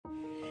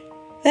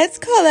Let's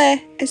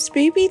colour a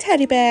Spoopy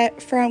teddy bear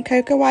from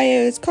Coco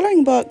Wyo's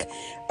colouring book,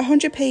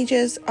 100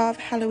 pages of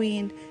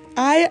Halloween.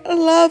 I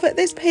love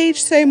this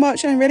page so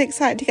much and I'm really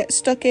excited to get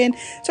stuck in.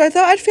 So I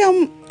thought I'd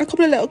film a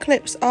couple of little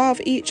clips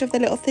of each of the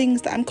little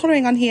things that I'm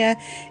colouring on here.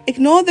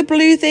 Ignore the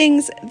blue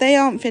things, they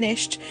aren't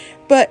finished.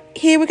 But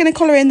here we're going to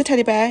colour in the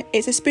teddy bear.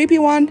 It's a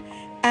Spoopy one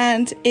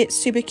and it's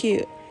super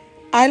cute.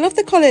 I love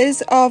the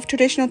colours of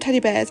traditional teddy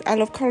bears. I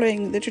love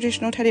colouring the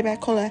traditional teddy bear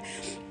colour.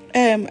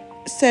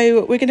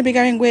 So we're going to be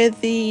going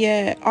with the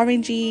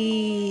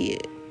orangey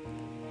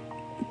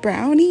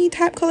brownie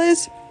type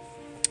colours.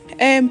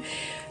 And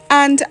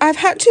I've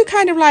had to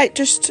kind of like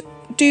just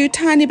do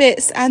tiny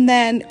bits and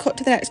then cut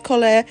to the next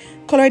colour,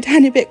 colour a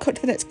tiny bit, cut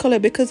to the next colour,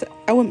 because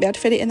I wouldn't be able to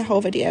fit it in the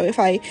whole video if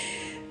I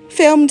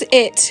filmed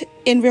it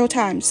in real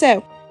time.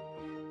 So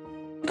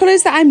the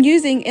colours that I'm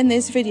using in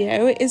this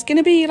video is going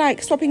to be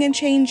like swapping and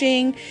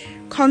changing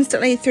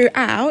constantly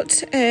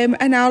throughout,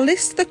 and I'll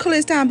list the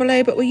colours down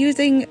below, but we're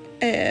using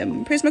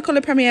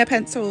Prismacolor Premier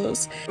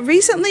pencils.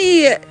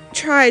 Recently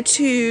tried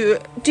to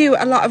do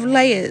a lot of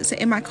layers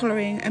in my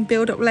colouring and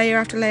build up layer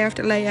after layer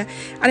after layer,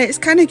 and it's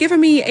kind of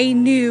given me a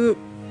new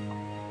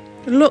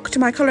look to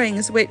my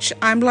colourings, which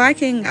I'm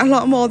liking a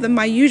lot more than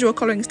my usual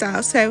colouring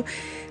style. So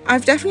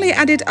I've definitely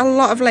added a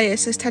lot of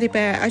layers to this teddy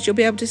bear, as you'll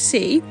be able to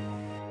see.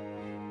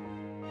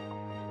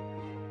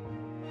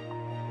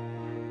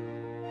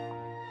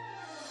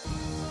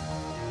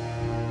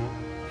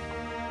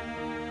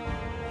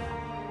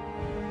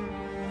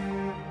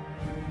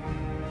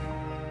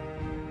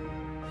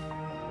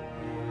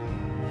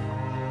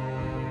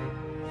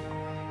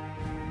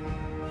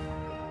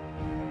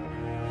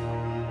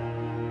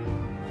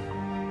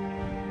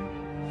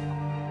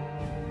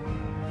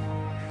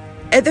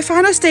 At the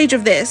final stage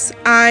of this,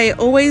 I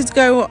always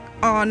go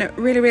on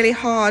really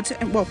hard,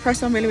 well,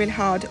 press on really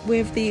hard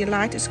with the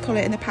lightest colour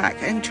in the pack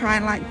and try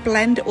and like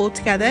blend it all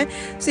together.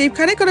 So you've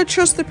kind of got to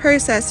trust the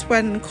process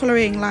when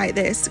colouring like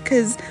this,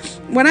 because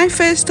when I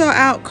first start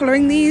out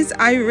colouring these,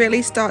 I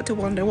really start to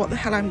wonder what the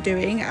hell I'm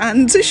doing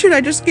and should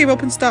I just give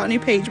up and start a new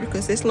page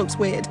because this looks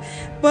weird.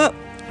 But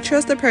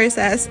trust the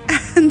process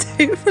and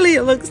hopefully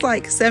it looks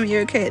like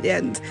semi-okay at the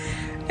end.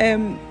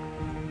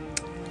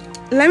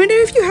 Let me know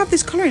if you have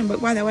this colouring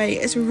book, by the way.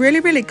 It's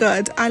really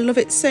good. I love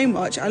it so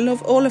much. I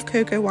love all of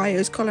Coco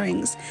Wyo's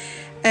colourings.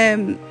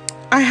 I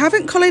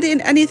haven't coloured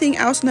in anything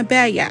else on the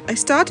bear yet. I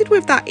started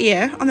with that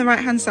ear on the right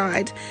hand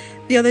side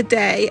the other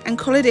day and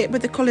coloured it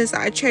with the colours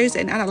that I'd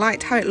chosen, and I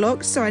liked how it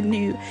looked, so I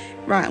knew,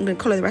 right, I'm going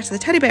to colour the rest of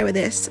the teddy bear with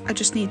this. I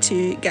just need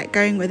to get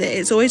going with it.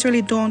 It's always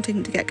really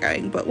daunting to get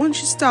going, but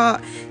once you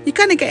start, you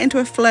kind of get into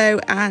a flow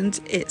and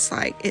it's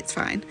like, it's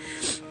fine.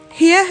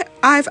 Here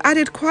I've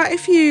added quite a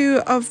few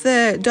of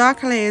the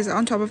darker layers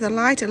on top of the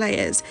lighter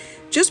layers,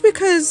 just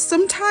because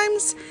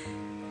sometimes,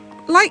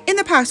 like in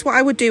the past, what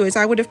I would do is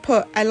I would have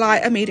put a light,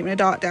 a medium and a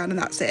dark down and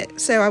that's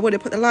it. So I would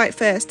have put the light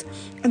first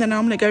and then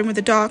I'm going to go in with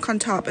the dark on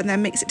top and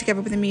then mix it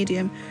together with the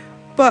medium.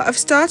 But I've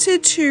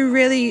started to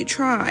really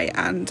try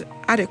and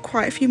added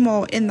quite a few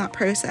more in that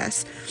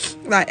process,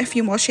 like a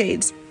few more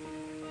shades.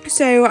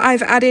 So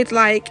I've added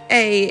like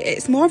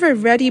it's more of a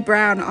reddy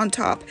brown on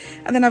top,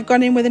 and then I've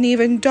gone in with an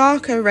even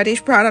darker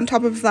reddish brown on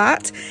top of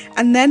that,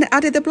 and then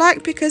added the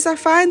black, because I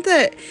find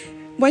that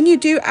when you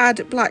do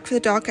add black for the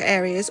darker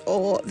areas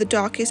or the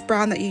darkest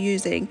brown that you're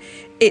using,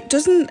 it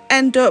doesn't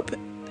end up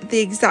the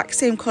exact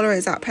same colour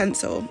as that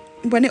pencil.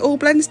 When it all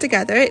blends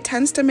together, it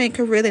tends to make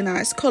a really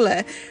nice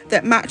colour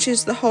that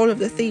matches the whole of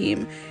the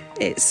theme.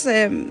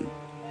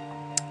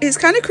 It's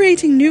kind of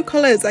creating new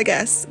colours, I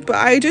guess, but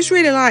I just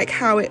really like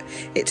how it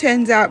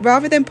turns out.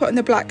 Rather than putting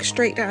the black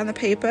straight down the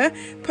paper,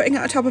 putting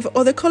it on top of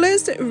other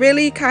colours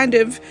really kind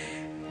of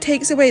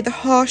takes away the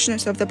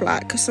harshness of the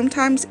black, because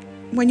sometimes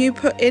when you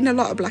put in a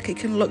lot of black it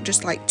can look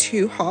just like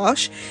too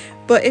harsh,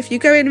 but if you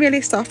go in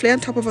really softly on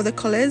top of other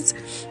colours,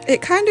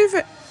 it kind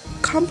of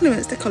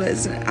complements the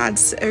colours and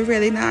adds a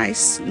really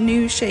nice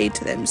new shade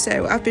to them.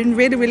 So I've been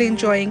really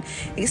enjoying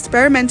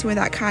experimenting with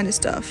that kind of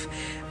stuff.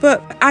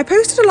 But I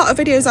posted a lot of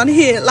videos on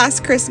here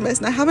last Christmas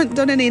and I haven't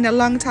done any in a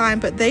long time,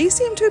 but they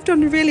seem to have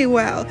done really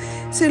well.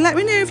 So let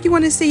me know if you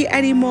want to see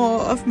any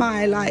more of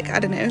my, like, I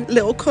don't know,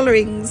 little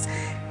colourings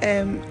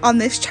on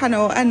this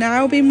channel, and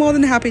I'll be more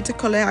than happy to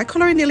colour. I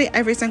colour nearly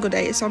every single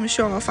day, so I'm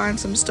sure I'll find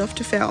some stuff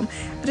to film.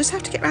 I just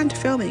have to get around to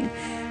filming.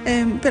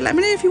 But let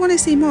me know if you want to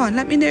see more, and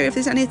let me know if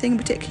there's anything in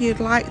particular you'd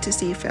like to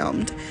see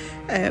filmed.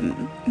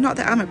 Not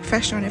that I'm a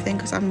professional or anything,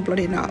 because I'm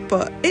bloody not,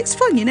 but it's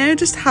fun, you know,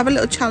 just have a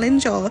little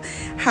challenge or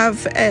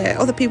have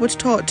other people to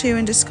talk to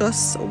and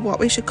discuss what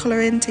we should colour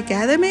in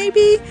together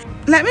maybe.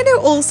 Let me know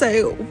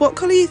also what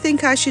colour you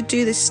think I should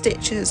do the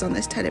stitches on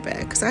this teddy bear,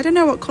 because I don't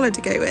know what colour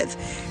to go with.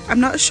 I'm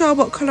not sure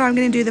what colour I'm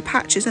going to do the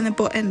patches and the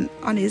button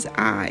on his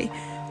eye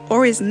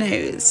or his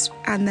nose,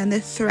 and then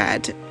the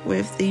thread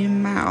with the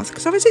mouth,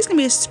 because obviously it's going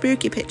to be a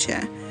spooky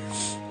picture.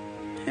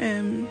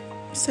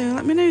 So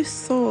let me know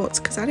thoughts,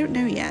 because I don't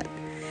know yet.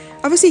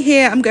 Obviously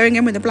here I'm going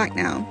in with the black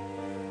now,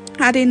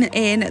 adding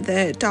in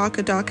the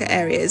darker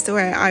areas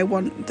where I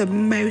want the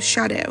most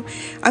shadow.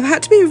 I've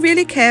had to be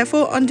really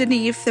careful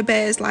underneath the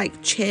bear's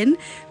like chin,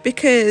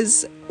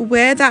 because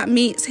where that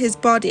meets his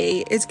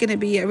body is going to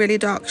be a really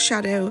dark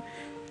shadow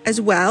as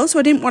well. So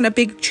I didn't want a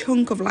big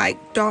chunk of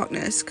like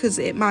darkness, because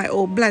it might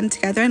all blend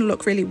together and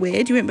look really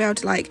weird. You won't be able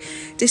to like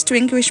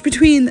distinguish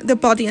between the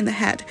body and the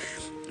head.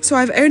 So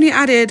I've only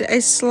added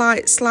a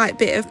slight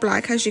bit of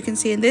black, as you can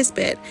see in this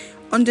bit,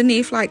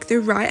 underneath like the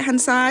right hand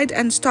side,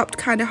 and stopped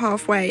kind of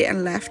halfway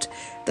and left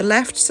the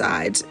left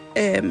side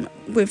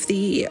with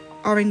the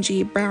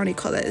orangey browny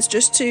colours,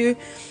 just to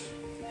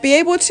be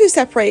able to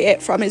separate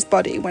it from his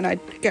body when I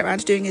get around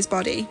to doing his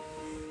body.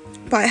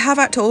 But I have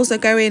had to also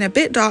go in a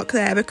bit dark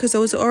there, because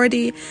there was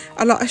already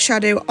a lot of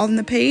shadow on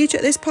the page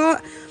at this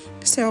part,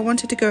 so I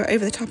wanted to go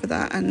over the top of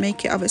that and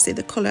make it obviously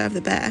the colour of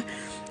the bear.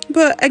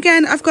 But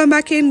again, I've gone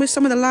back in with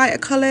some of the lighter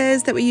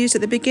colours that we used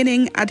at the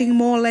beginning, adding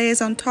more layers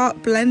on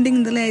top,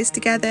 blending the layers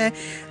together.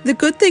 The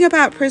good thing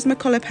about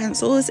Prismacolor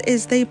pencils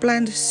is they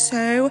blend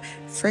so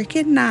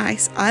freaking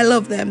nice. I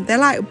love them. They're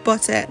like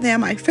butter. They are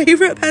my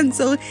favourite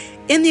pencil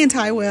in the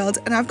entire world,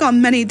 and I've got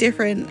many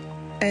different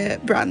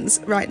brands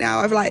right now.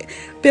 I've like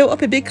built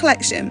up a big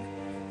collection,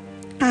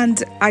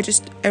 and I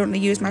just only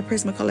use my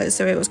Prismacolors,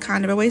 so it was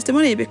kind of a waste of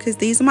money, because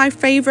these are my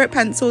favourite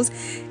pencils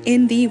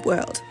in the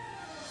world.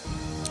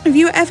 If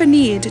you ever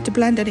need to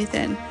blend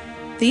anything,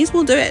 these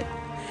will do it.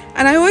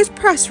 And I always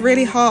press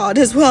really hard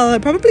as well. I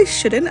probably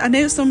shouldn't. I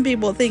know some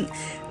people think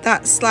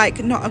that's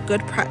like not a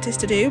good practice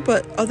to do,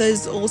 but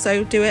others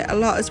also do it a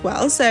lot as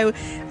well. So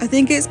I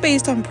think it's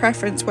based on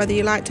preference, whether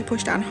you like to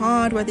push down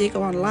hard, whether you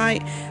go on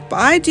light. But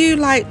I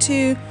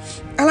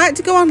like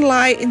to go on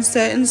light in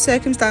certain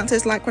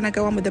circumstances, like when I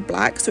go on with the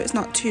black, so it's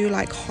not too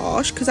like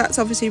harsh, because that's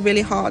obviously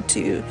really hard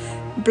to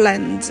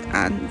blend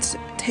and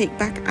take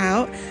back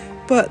out.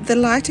 But the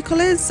lighter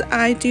colours,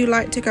 I do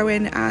like to go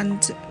in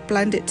and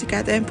blend it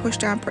together and push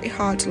down pretty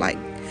hard to like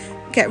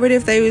get rid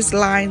of those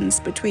lines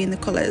between the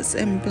colours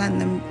and blend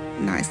them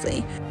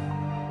nicely.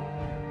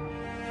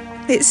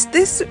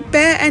 This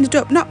bear ended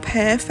up not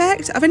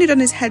perfect. I've only done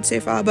his head so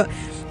far, but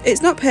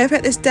it's not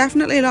perfect. There's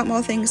definitely a lot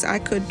more things I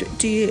could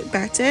do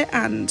better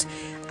and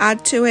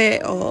add to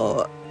it,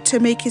 or to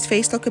make his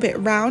face look a bit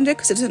rounder,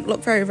 because it doesn't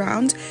look very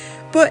round.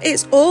 But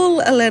it's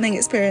all a learning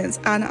experience,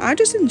 and I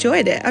just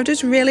enjoyed it.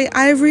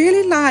 I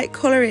really like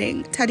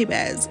colouring teddy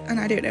bears, and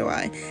I don't know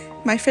why.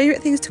 My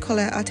favourite things to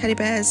colour are teddy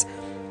bears,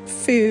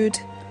 food,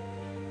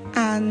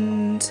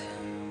 and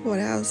what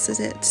else is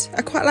it?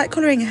 I quite like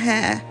colouring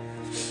hair.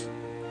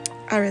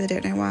 I really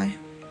don't know why.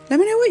 Let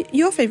me know what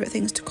your favourite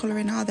things to colour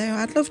in are though.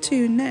 I'd love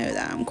to know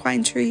that. I'm quite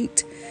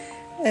intrigued.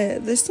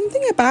 There's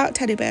something about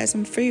teddy bears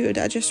and food.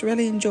 I just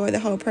really enjoy the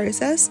whole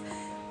process.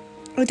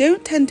 I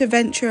don't tend to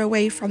venture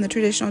away from the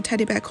traditional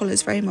teddy bear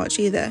colours very much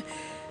either.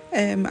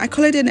 I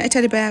coloured in a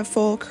teddy bear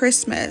for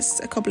Christmas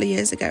a couple of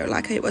years ago,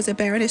 like it was a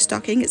bear in a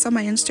stocking. It's on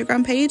my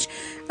Instagram page,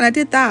 and I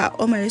did that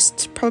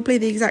almost probably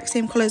the exact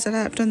same colours that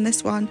I've done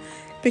this one,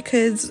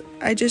 because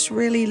I just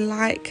really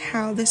like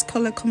how this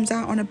colour comes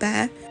out on a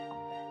bear.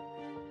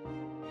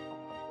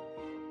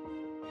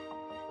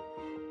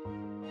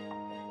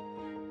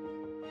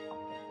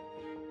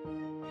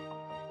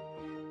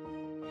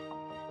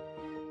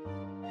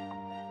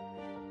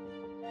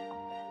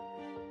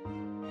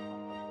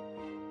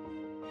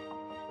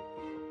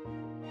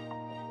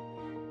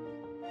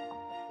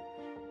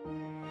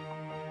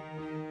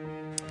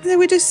 So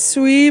we're just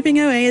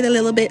sweeping away the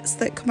little bits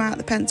that come out of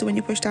the pencil when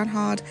you push down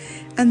hard,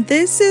 and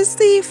this is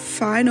the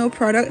final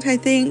product. I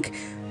think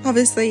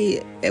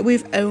obviously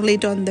we've only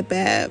done the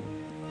bear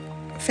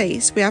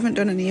face, we haven't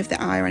done any of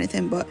the eye or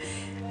anything, but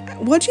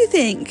what do you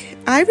think?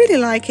 I really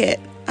like it.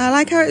 I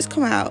like how it's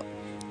come out.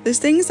 There's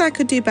things I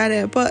could do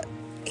better, but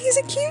he's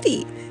a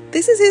cutie.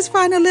 This is his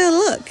final little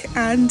look,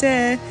 and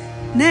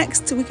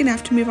next we're gonna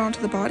have to move on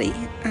to the body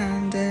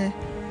and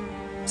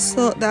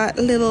sort that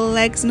little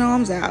legs and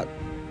arms out.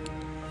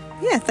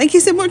 Yeah, thank you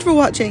so much for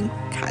watching.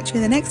 Catch you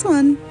in the next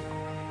one.